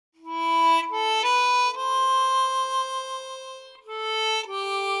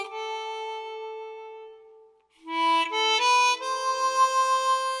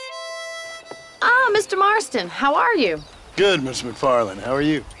Mr. Marston. How are you? Good, Miss McFarland. How are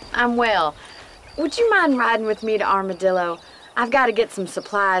you? I'm well. Would you mind riding with me to Armadillo? I've got to get some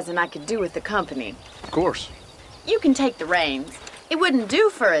supplies and I could do with the company. Of course. You can take the reins. It wouldn't do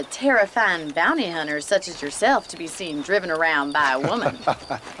for a terrifying bounty hunter such as yourself to be seen driven around by a woman.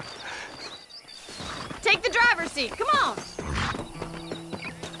 Take the driver's seat. Come on.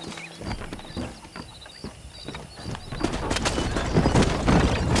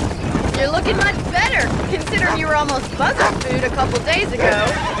 You're looking much better, considering you were almost buzzard food a couple days ago.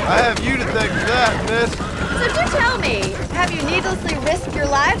 I have you to thank for that, miss. So do tell me, have you needlessly risked your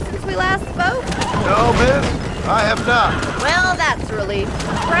life since we last spoke? No, miss, I have not. Well, that's a relief.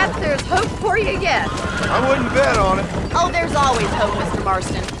 Perhaps there's hope for you yet. I wouldn't bet on it. Oh, there's always hope, Mr.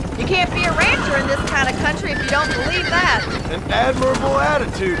 Marston. You can't be a rancher in this kind of country if you don't believe that. An admirable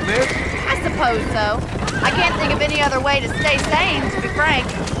attitude, miss. I suppose so. I can't think of any other way to stay sane, to be frank.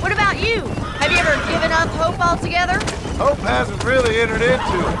 What about you? Have you ever given up hope altogether? Hope hasn't really entered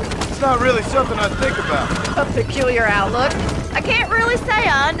into it. It's not really something I think about. A peculiar outlook. I can't really say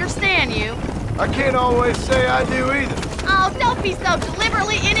I understand you. I can't always say I do either. Oh, don't be so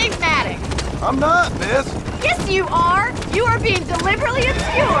deliberately enigmatic. I'm not, miss. Yes, you are. You are being deliberately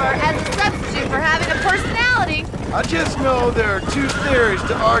obscure as a substitute for having a personality. I just know there are two theories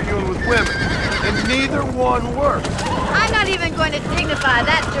to arguing with women, and neither one works. I'm not even going to dignify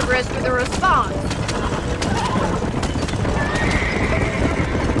that gibberish with a response.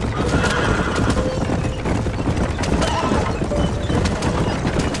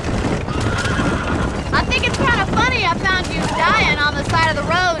 I think it's kind of funny I found you dying on the side of the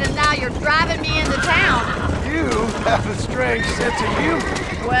road and now you're driving me into town. You have a strange sense of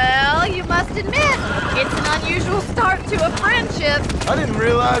humor. Well, you must admit, it's an unusual start to a friendship. I didn't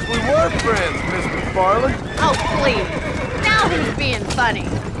realize we were friends, Miss McFarland. Oh, please. Now who's being funny?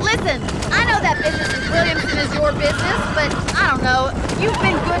 Listen, I know that business with Williamson is your business, but I don't know. You've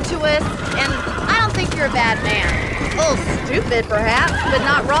been good to us, and I don't think you're a bad man. A little stupid, perhaps, but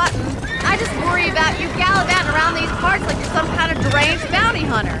not rotten. I just worry about you gallivanting around these parts like you're some kind of deranged bounty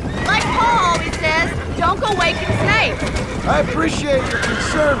hunter. Like Paul always says, don't go waking snakes. I appreciate your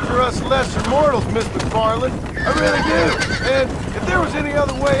concern for us lesser mortals, Miss McFarland. I really do. And if there was any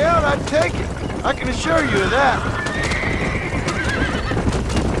other way out, I'd take it. I can assure you of that.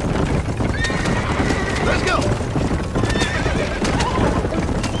 Let's go.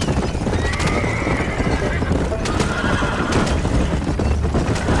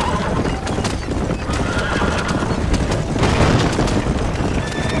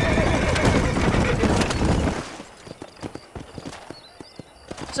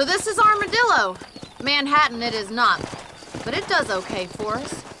 So this is Armadillo. Manhattan it is not, but it does okay for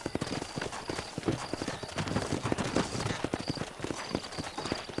us.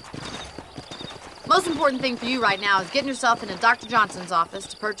 Most important thing for you right now is getting yourself into Dr. Johnson's office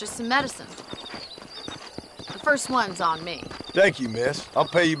to purchase some medicine. The first one's on me. Thank you, miss. I'll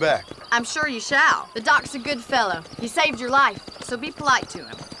pay you back. I'm sure you shall. The doc's a good fellow. He saved your life, so be polite to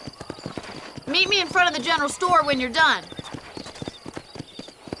him. Meet me in front of the general store when you're done.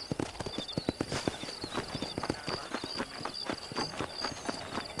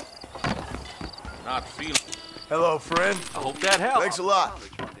 Not feeling. Hello, friend. I hope that helps. Thanks a lot.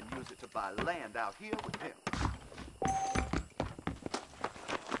 Land out here with him.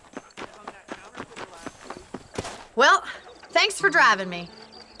 Well, thanks for driving me.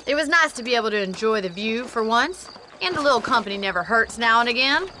 It was nice to be able to enjoy the view for once, and a little company never hurts now and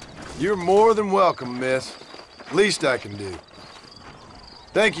again. You're more than welcome, miss. Least I can do.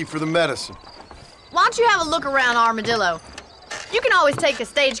 Thank you for the medicine. Why don't you have a look around Armadillo? You can always take a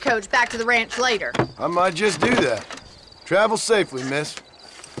stagecoach back to the ranch later. I might just do that. Travel safely, miss.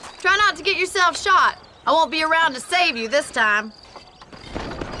 Try not to get yourself shot. I won't be around to save you this time.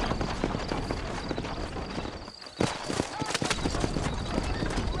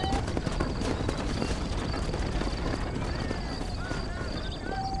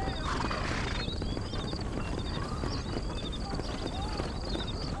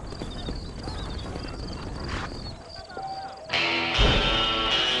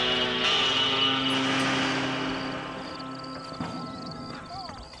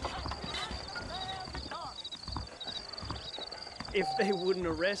 If they wouldn't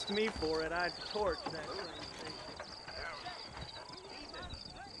arrest me for it, I'd torch that thing.